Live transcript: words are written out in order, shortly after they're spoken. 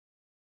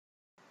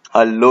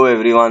Hello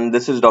everyone,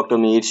 this is Dr.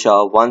 Mihir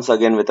Shah once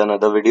again with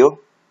another video.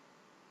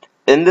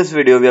 In this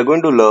video, we are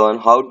going to learn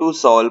how to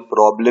solve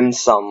problem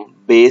sum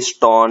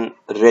based on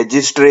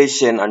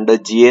registration under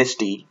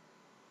GST.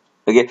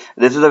 Okay,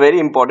 this is a very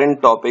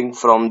important topic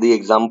from the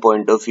exam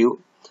point of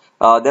view.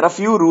 There are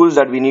few rules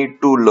that we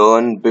need to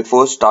learn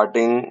before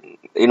starting,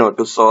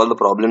 to solve the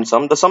problem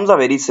sum. The sums are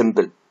very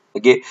simple.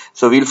 Okay,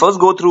 so we'll first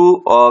go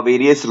through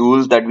various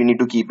rules that we need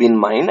to keep in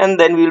mind, and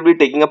then we'll be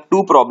taking up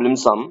two problem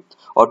sum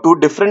or two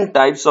different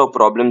types of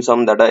problem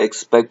sum that are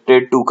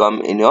expected to come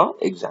in your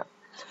exam.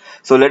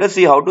 So let us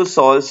see how to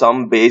solve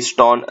sum based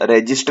on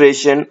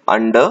registration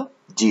under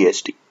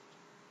GST.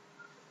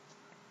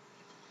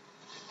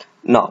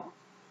 Now,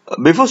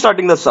 before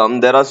starting the sum,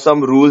 there are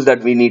some rules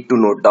that we need to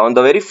note down.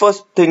 The very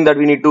first thing that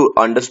we need to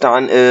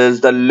understand is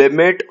the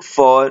limit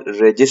for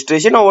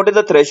registration, or what is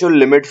the threshold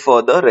limit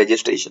for the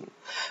registration.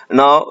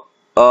 Now,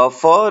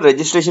 for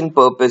registration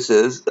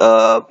purposes, there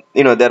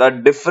are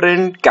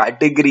different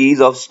categories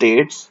of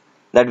states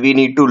that we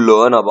need to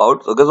learn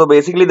about. Okay, so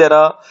basically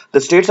the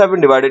states have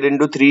been divided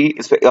into three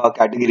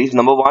categories.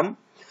 Number one,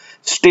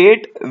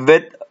 state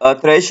with a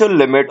threshold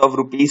limit of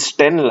rupees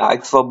 10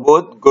 lakhs for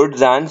both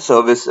goods and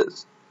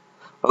services.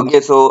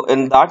 Okay, so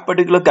in that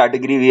particular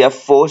category, we have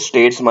four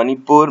states: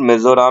 Manipur,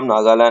 Mizoram,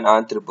 Nagaland,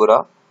 and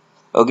Tripura.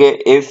 Okay,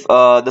 if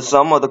the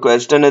sum of the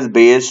question is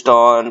based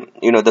on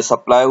the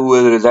supplier who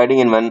is residing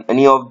in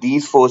any of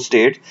these four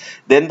states,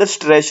 then the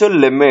threshold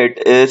limit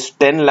is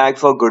 10 lakhs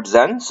for goods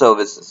and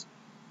services.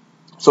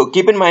 So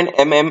keep in mind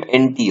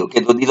MMNT.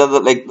 Okay, so these are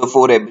the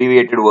four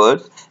abbreviated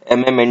words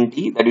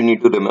MMNT that you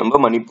need to remember: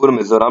 Manipur,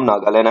 Mizoram,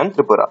 Nagaland, and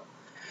Tripura.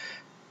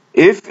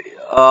 If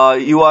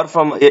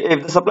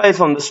if the supply is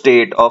from the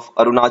state of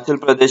Arunachal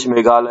Pradesh,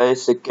 Meghalaya,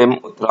 Sikkim,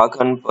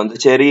 Uttarakhand,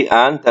 Pondicherry,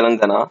 and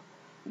Telangana,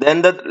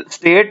 then the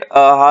state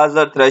has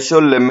a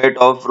threshold limit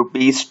of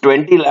rupees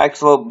 20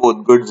 lakhs for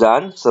both goods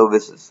and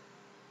services.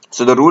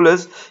 So the rule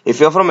is, if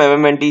you're from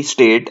MMNT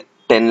state,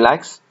 10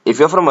 lakhs. If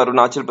you're from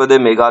Arunachal Pradesh,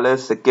 Meghalaya,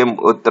 Sikkim,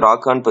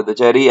 Uttarakhand,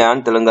 Pondicherry,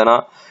 and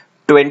Telangana,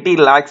 20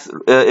 lakhs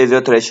is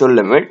your threshold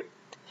limit.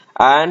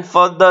 And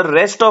for the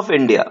rest of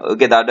India,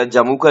 okay, that is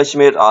Jammu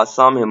Kashmir,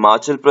 Assam,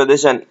 Himachal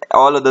Pradesh, and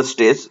all other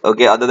states,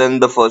 okay, other than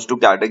the first two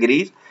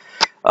categories,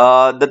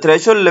 the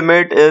threshold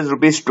limit is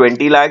rupees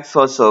 20 lakhs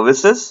for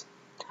services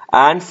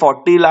and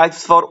 40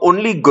 lakhs for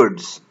only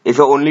goods, if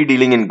you're only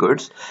dealing in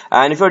goods.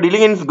 And if you're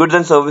dealing in goods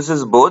and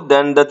services both,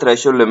 then the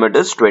threshold limit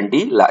is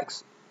 20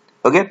 lakhs.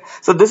 Okay,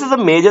 so this is a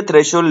major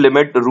threshold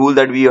limit rule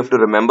that we have to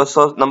remember.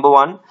 So number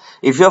one,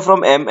 if you're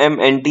from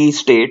MMNT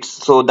states,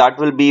 so that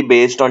will be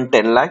based on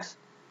 10 lakhs.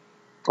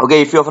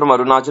 Okay, if you're from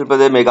Arunachal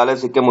Pradesh, Meghalaya,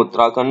 Sikkim,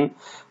 Uttarakhand,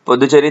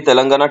 Pondicherry,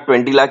 Telangana,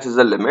 20 lakhs is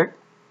the limit.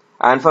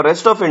 And for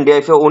rest of India,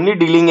 if you're only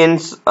dealing in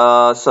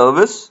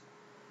service,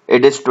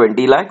 it is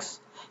 20 lakhs.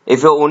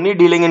 If you're only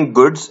dealing in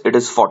goods, it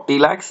is 40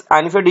 lakhs.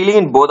 And if you're dealing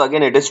in both,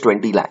 again, it is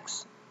 20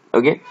 lakhs.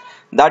 Okay,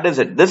 that is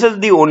it. This is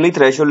the only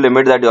threshold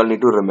limit that you all need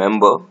to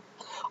remember.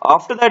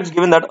 After that, it's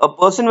given that a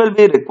person will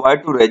be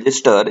required to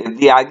register if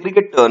the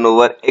aggregate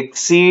turnover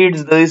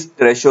exceeds this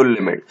threshold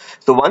limit.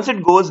 So once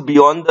it goes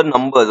beyond the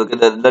numbers, okay,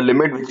 the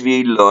limit which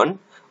we learned,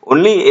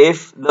 only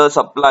if the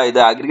supply,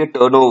 the aggregate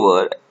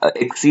turnover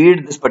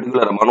exceeds this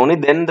particular amount, only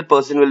then the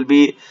person will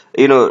be,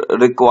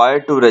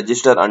 required to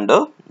register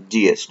under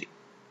GST.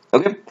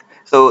 Okay,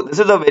 so this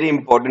is a very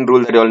important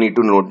rule that you all need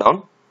to note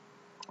down.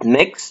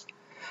 Next,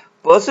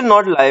 person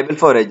not liable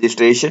for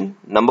registration.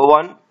 Number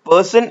one,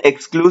 person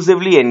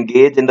exclusively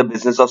engaged in the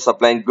business of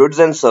supplying goods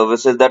and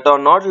services that are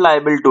not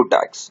liable to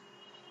tax.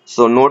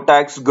 So no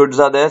tax goods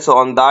are there. So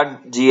on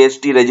that,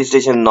 GST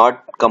registration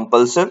not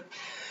compulsive.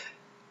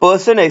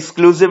 Person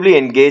exclusively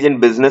engaged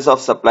in business of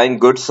supplying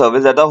goods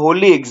service that are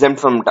wholly exempt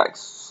from tax.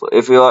 So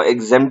if you are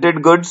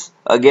exempted goods,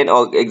 again,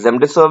 or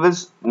exempted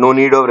service, no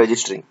need of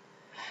registering.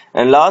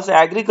 And last,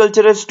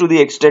 agriculturists to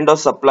the extent of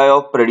supply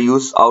of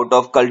produce out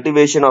of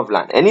cultivation of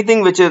land.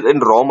 Anything which is in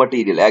raw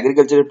material,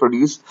 agricultural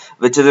produce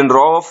which is in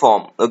raw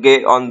form,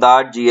 okay, on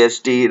that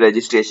GST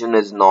registration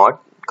is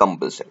not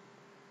compulsory.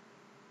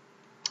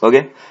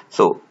 Okay,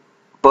 so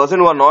person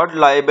who are not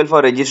liable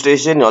for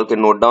registration, you all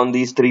can note down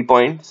these 3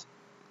 points.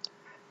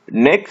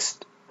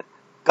 Next,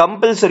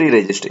 compulsory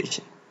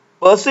registration.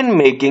 Person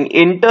making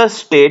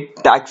interstate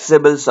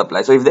taxable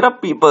supply. So if there are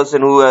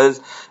person who has,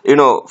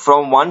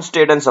 from one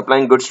state and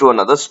supplying goods to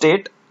another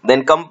state,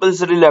 then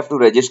compulsorily have to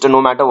register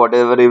no matter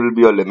whatever it will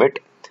be your limit.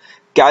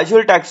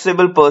 Casual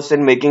taxable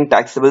person making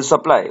taxable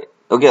supply.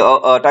 Okay,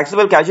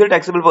 casual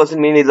taxable person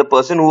means is a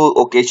person who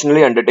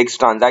occasionally undertakes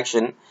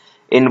transaction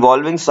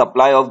involving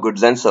supply of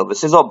goods and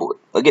services or both.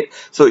 Okay,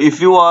 so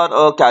if you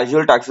are a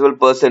casual taxable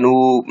person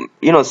who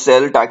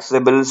sell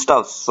taxable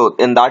stuff, so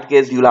in that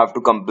case you'll have to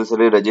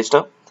compulsorily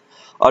register.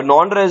 A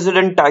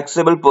non-resident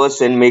taxable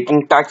person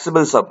making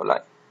taxable supply.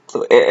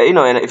 So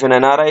if an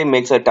NRI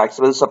makes a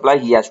taxable supply,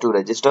 he has to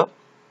register.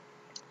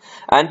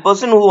 and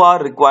person who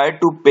are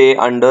required to pay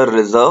under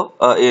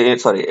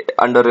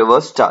under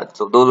reverse charge.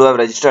 So those who have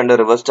registered under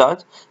reverse charge,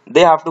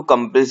 they have to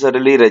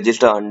compulsorily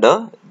register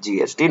under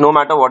GST, no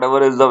matter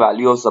whatever is the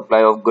value of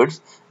supply of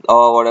goods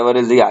or whatever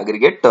is the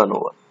aggregate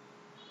turnover.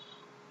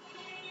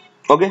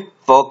 Okay,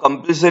 for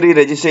compulsory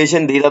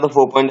registration, these are the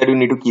 4 points that you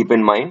need to keep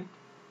in mind.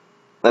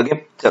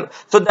 Okay,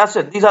 so that's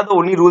it. These are the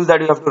only rules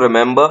that you have to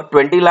remember.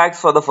 20 lakhs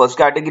for the first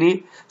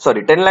category,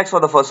 10 lakhs for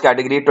the first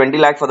category, 20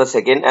 lakh for the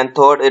second, and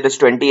third it is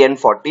 20 and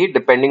 40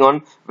 depending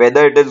on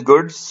whether it is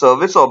goods,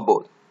 service or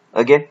both.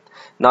 Okay,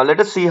 now let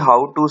us see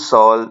how to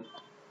solve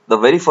the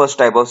very first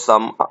type of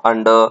sum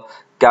under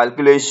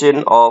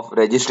calculation of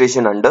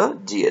registration under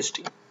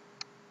GST.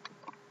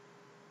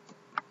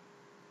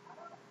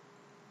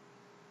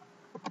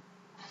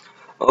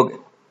 Okay,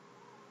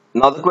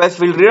 now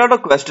we'll read out a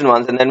question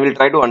once and then we'll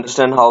try to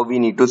understand how we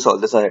need to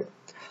solve this ahead.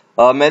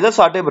 Mehta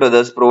Sate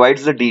Brothers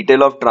provides the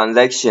detail of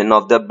transaction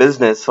of their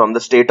business from the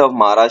state of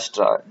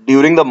Maharashtra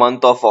during the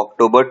month of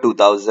October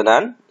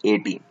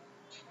 2018.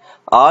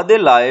 Are they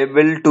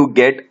liable to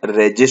get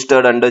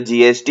registered under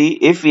GST?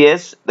 If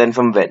yes, then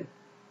from when?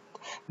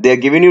 They are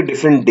giving you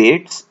different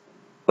dates.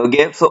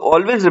 Okay, so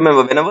always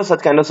remember, whenever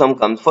such kind of sum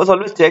comes, first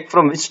always check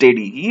from which state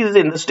he is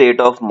in the state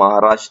of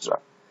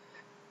Maharashtra.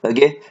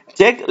 Okay,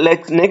 check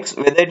like next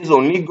whether it is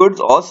only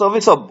goods or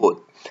service or both.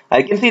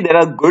 I can see there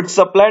are goods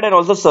supplied and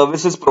also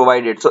services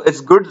provided, so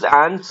it's goods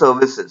and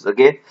services.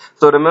 Okay,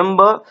 so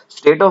remember,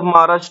 state of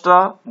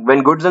Maharashtra,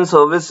 when goods and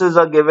services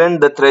are given,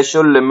 the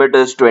threshold limit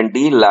is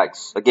 20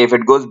 lakhs. Okay, if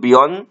it goes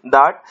beyond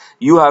that,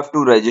 you have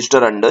to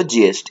register under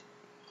GST.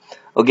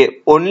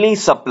 Okay, only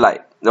supply.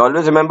 Now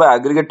always remember,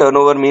 aggregate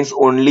turnover means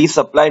only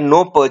supply,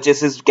 no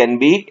purchases can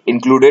be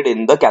included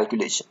in the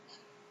calculation.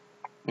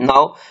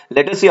 Now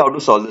let us see how to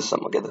solve this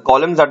sum. Okay, the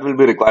columns that will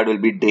be required will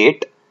be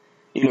date.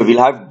 We'll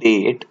have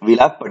date, we'll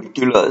have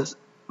particulars,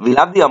 we'll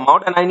have the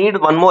amount, and I need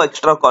one more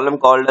extra column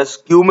called as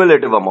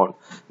cumulative amount,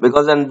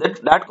 because in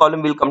that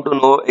column we'll come to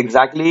know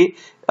exactly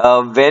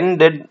when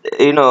did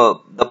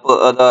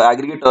the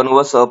aggregate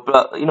turnover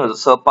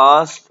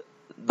surpassed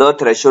the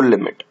threshold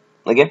limit.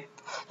 Okay,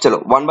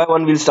 chalo, one by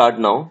one we'll start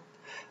now.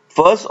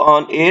 First,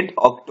 on 8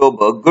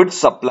 October, goods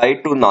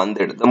supplied to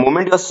Nanded. The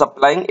moment you are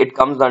supplying, it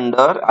comes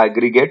under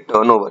aggregate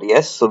turnover.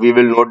 Yes, so we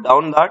will note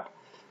down that.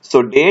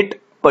 So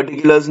date,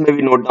 particulars, may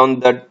we note down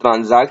that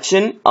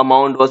transaction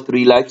amount was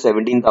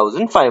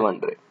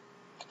 3,17,500.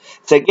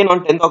 Second,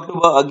 on 10th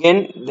October,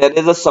 again there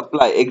is a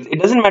supply. It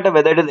doesn't matter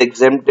whether it is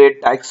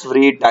exempted, tax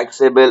free,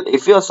 taxable.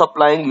 If you are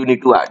supplying, you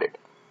need to add it.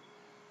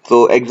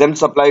 So exempt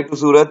supply to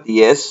Surat,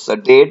 yes, a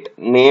date,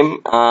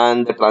 name,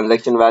 and the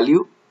transaction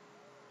value.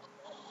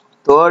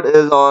 Third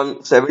is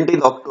on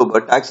 17th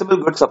October, taxable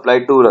goods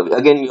supplied to Ravi.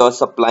 Again, you are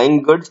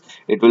supplying goods,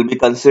 it will be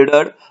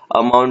considered.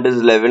 Amount is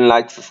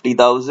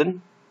 11,50,000.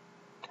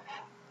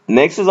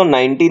 Next is on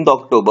 19th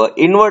October,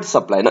 inward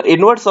supply. Now,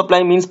 inward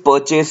supply means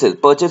purchases.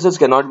 Purchases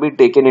cannot be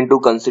taken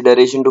into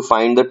consideration to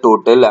find the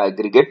total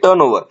aggregate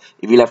turnover.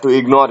 We will have to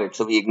ignore it.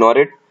 So, we ignore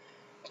it.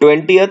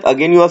 20th,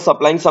 again you are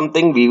supplying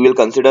something, we will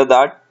consider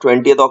that.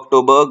 20th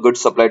October, goods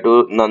supplied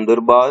to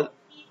Nandurbar.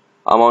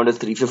 Amount is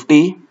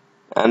 350.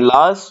 And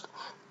last,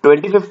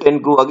 25th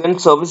Tenku, again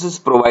services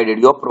provided.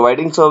 Your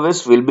providing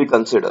service will be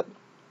considered.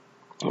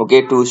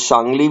 Okay, to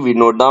Shangli, we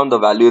note down the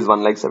value is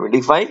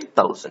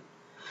 1,75,000.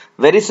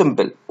 Very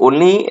simple.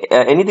 Only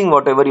anything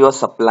whatever you are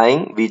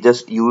supplying, we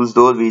just use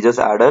those, we just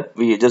add up,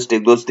 we just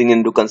take those things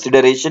into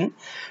consideration.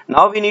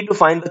 Now we need to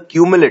find the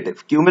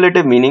cumulative.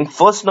 Cumulative meaning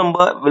first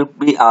number will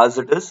be as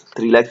it is,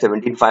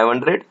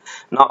 3,17,500.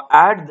 Now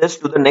add this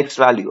to the next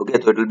value.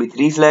 Okay, so it will be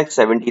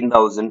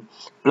 3,17,000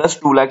 plus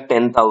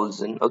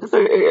 2,10,000. Okay,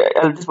 so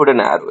I'll just put an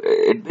arrow.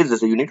 It is this.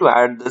 So you need to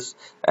add this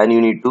and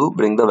you need to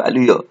bring the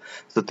value here.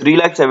 So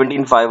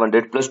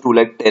 3,17,500 plus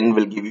 2,10,000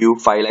 will give you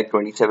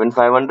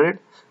 5,27,500.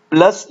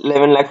 Plus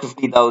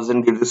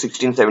 11,50,000 gives you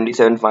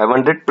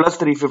 16,77,500 plus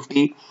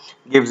 350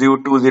 gives you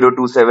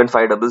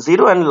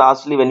 20,27,500, and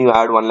lastly when you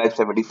add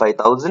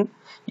 1,75,000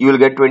 you will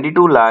get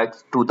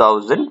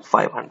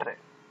 22,02,500.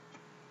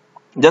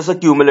 Just a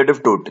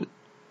cumulative total.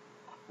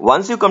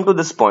 Once you come to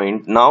this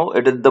point, now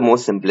it is the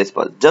most simplest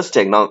part. Just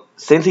check now,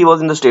 since he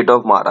was in the state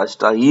of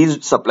Maharashtra, he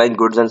is supplying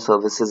goods and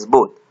services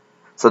both.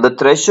 So the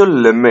threshold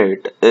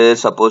limit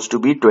is supposed to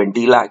be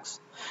 20 lakhs.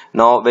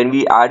 Now when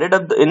we added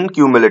up in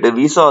cumulative,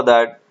 we saw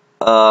that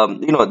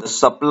the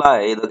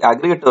supply, the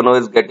aggregate turnover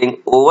is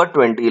getting over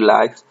 20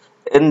 lakhs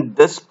in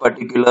this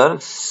particular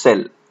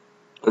cell.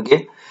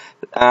 Okay,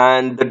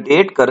 and the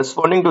date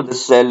corresponding to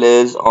this cell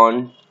is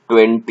on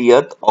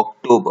 20th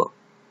October.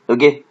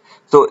 Okay,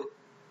 so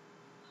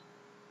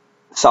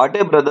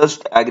Sate Brothers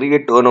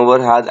aggregate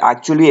turnover has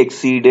actually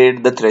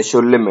exceeded the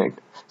threshold limit.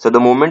 So the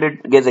moment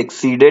it gets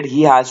exceeded,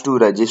 he has to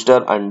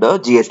register under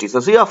GST. So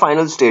see our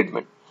final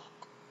statement.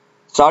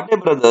 Sate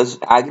Brothers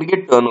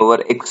aggregate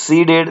turnover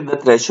exceeded the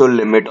threshold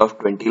limit of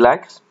 20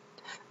 lakhs.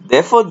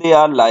 Therefore, they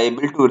are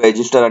liable to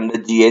register under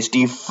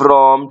GST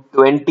from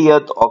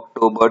 20th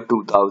October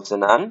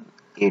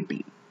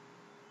 2018.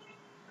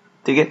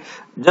 Okay,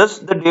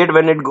 just the date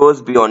when it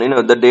goes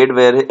beyond, the date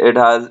where it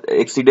has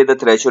exceeded the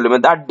threshold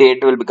limit, that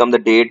date will become the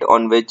date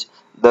on which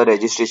the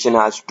registration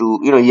has to,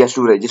 he has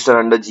to register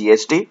under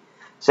GST.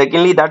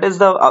 Secondly, that is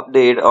the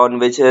update on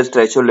which his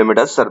threshold limit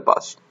has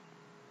surpassed.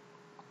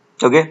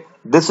 Okay,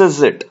 this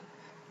is it.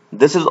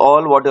 This is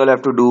all what you'll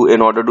have to do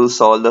in order to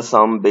solve the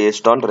sum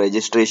based on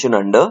registration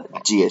under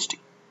GST.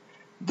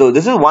 So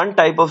this is one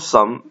type of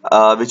sum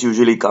which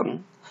usually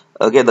comes.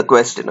 Okay, the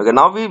question. Okay,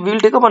 now we will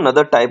take up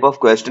another type of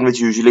question which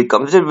usually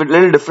comes, which is a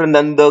little different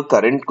than the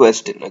current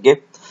question.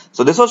 Okay,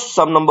 so this was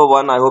sum number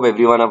one. I hope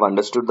everyone have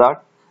understood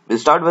that. We'll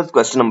start with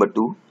question number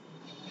two.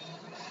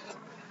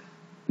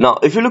 Now,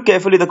 if you look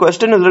carefully, the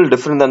question is a little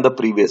different than the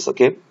previous.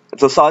 Okay,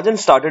 so Sergeant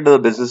started the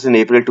business in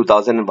April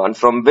 2001.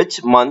 From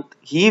which month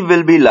he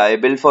will be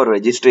liable for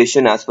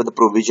registration as per the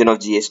provision of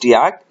GST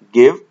Act?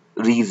 Give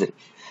reason.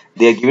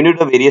 They are giving you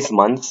the various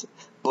months.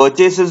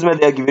 Purchases में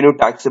they are giving you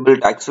taxable,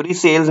 tax free.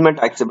 Sales में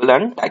taxable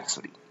and tax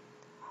free.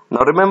 Now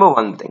remember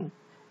one thing.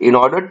 In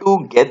order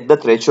to get the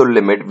threshold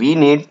limit, we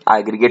need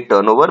aggregate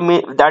turnover.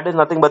 That is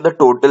nothing but the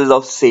totals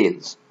of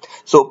sales.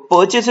 So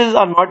purchases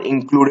are not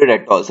included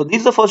at all. So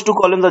these the first two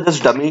columns are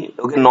just dummy.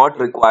 Okay, not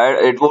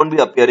required. It won't be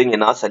appearing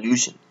in our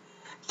solution.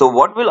 So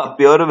what will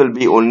appear will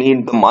be only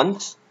in the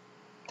months,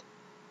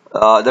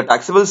 the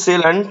taxable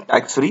sale and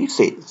tax-free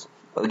sales.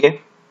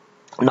 Okay.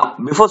 Now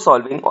before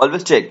solving,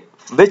 always check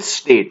which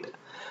state.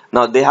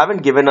 Now they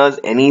haven't given us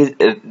any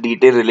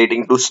detail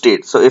relating to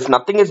state. So if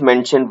nothing is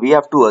mentioned, we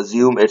have to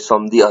assume it's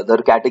from the other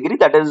category.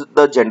 That is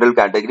the general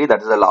category.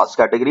 That is the last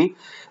category,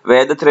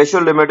 where the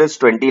threshold limit is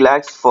 20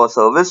 lakhs for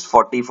service,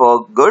 40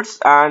 for goods,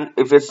 and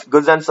if it's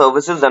goods and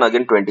services, then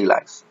again 20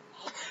 lakhs.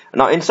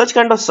 Now in such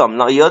kind of sum,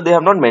 now here they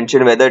have not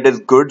mentioned whether it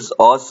is goods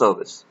or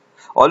service.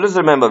 Always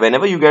remember,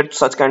 whenever you get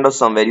such kind of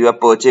sum where you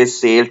have purchase,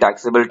 sale,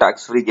 taxable,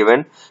 tax-free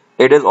given,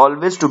 it is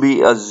always to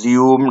be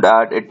assumed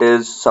that it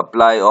is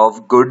supply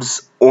of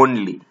goods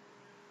only.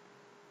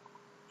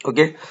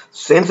 Okay,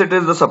 since it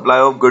is the supply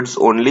of goods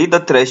only,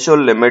 the threshold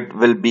limit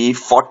will be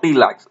 40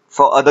 lakhs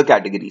for other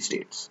category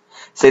states.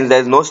 Since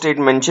there is no state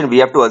mentioned, we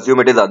have to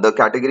assume it is other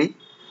category.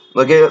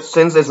 Okay,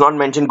 since it's not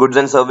mentioned goods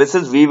and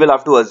services, we will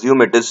have to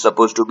assume it is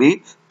supposed to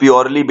be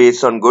purely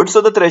based on goods. So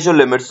the threshold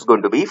limit is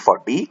going to be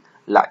 40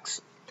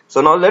 lakhs.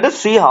 So now let us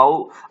see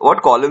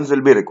what columns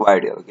will be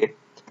required here. Okay,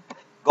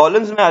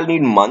 columns में I'll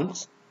need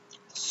months,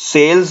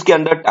 sales के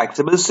अंदर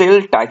taxable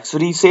sale, tax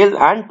free sale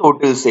and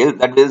total sale.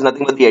 That is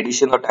nothing but the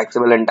addition of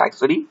taxable and tax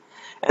free.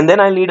 And then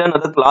I need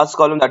another class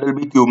column that will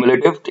be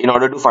cumulative in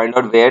order to find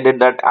out where did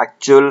that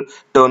actual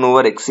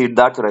turnover exceed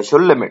that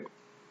threshold limit.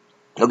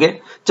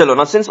 Okay, chalo.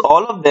 Now since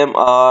all of them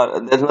are,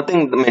 there's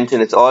nothing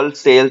mentioned, it's all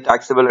sale,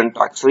 taxable and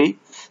tax free.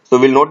 So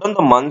we'll note down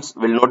the months,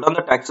 we'll note down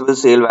the taxable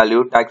sale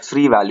value, tax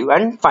free value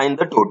and find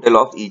the total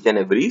of each and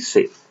every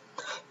sale.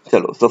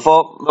 Chalo. So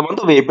for the month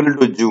of April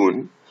to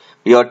June,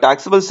 your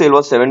taxable sale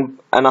was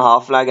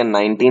 7.5 lakh and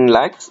 19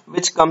 lakhs,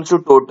 which comes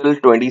to total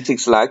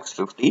 26 lakhs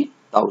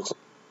 50,000.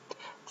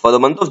 For the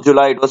month of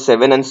July, it was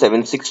 7 and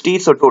 760,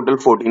 so total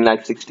 14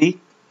 lakh 60.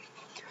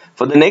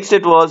 For the next,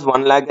 it was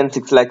 1 lakh and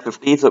 6 lakh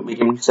 50, so it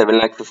became 7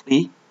 lakh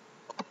 50.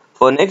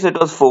 For next, it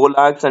was 4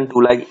 lakhs and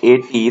 2 lakh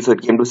 80, so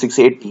it came to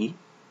 680.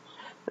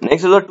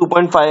 Next, it was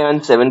 2.5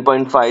 and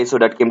 7.5, so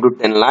that came to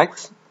 10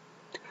 lakhs.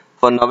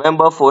 For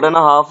November,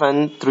 4.5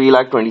 and 3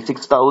 lakh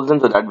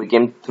 26,000, so that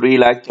became 3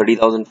 lakh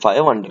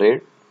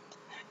 30,500.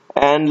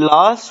 And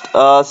last,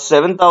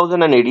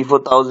 7,000 and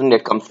 84,000,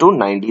 that comes to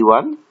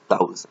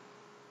 91,000.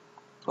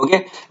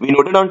 Okay, we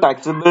noted on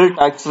taxable,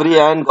 tax free,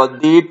 and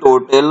got the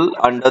total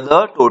under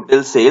the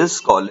total sales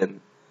column.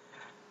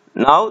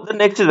 Now the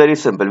next is very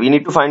simple. We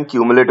need to find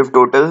cumulative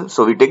total.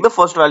 So we take the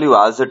first value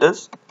as it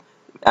is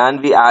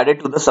and we add it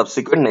to the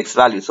subsequent next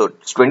value. So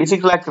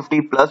 26 lakh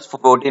 50 plus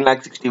 14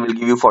 lakh 60 will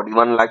give you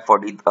 41 lakh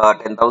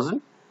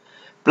 10,000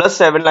 plus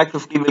 7 lakh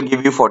 50 will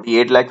give you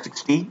 48 lakh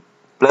 60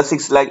 plus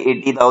 6 lakh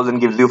 80,000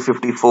 gives you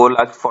 54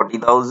 lakh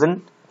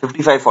 40,000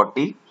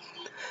 5540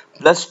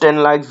 plus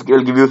 10 lakhs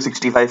will give you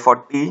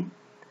 6540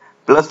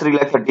 plus 3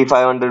 lakh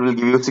 3500 will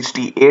give you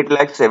 68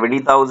 lakh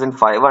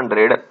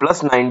 70,500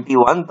 plus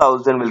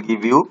 91,000 will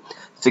give you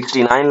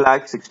 69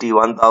 lakh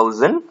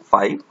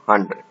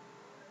 61,500.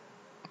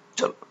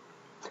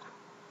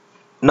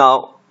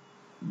 Now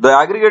the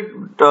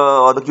aggregate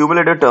or the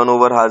cumulative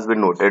turnover has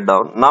been noted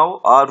down. Now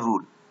our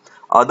rule,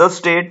 other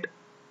state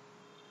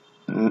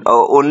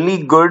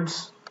only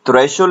goods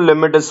threshold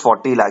limit is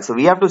 40 lakhs. So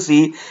we have to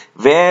see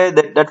where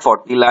that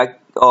 40 lakh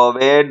or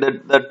where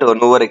the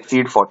turnover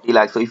exceed 40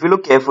 lakhs. So if you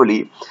look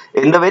carefully,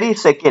 in the very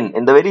second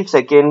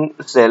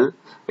cell,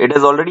 it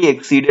has already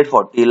exceeded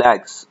 40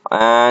 lakhs,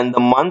 and the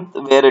month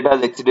where it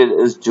has exceeded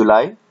is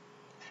July.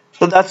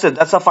 So that's it.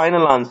 That's the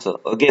final answer.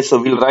 Okay,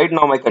 so we'll write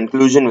now. My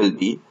conclusion will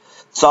be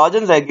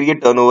Sergeant's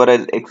aggregate turnover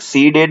has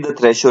exceeded the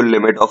threshold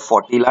limit of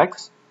 40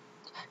 lakhs.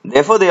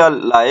 Therefore, they are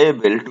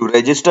liable to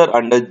register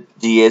under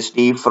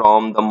GST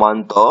from the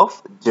month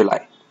of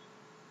July.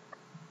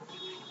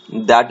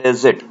 That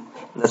is it.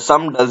 The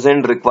sum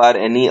doesn't require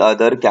any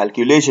other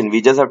calculation.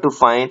 We just have to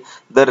find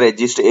the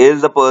register.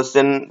 Is the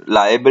person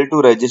liable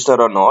to register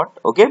or not?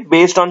 Okay,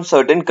 based on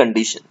certain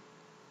condition.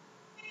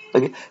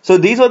 Okay, so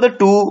these are the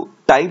two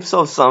types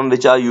of sum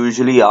which are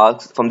usually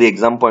asked from the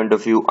exam point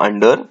of view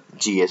under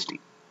GST.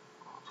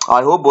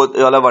 I hope both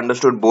you all have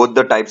understood both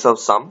the types of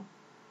sum.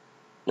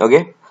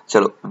 Okay,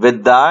 so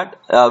with that,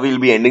 we'll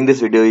be ending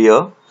this video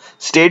here.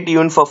 Stay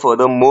tuned for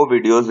further more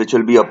videos which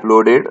will be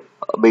uploaded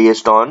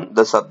based on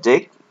the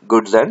subject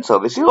goods and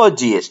services or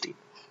GST.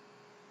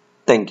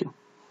 Thank you.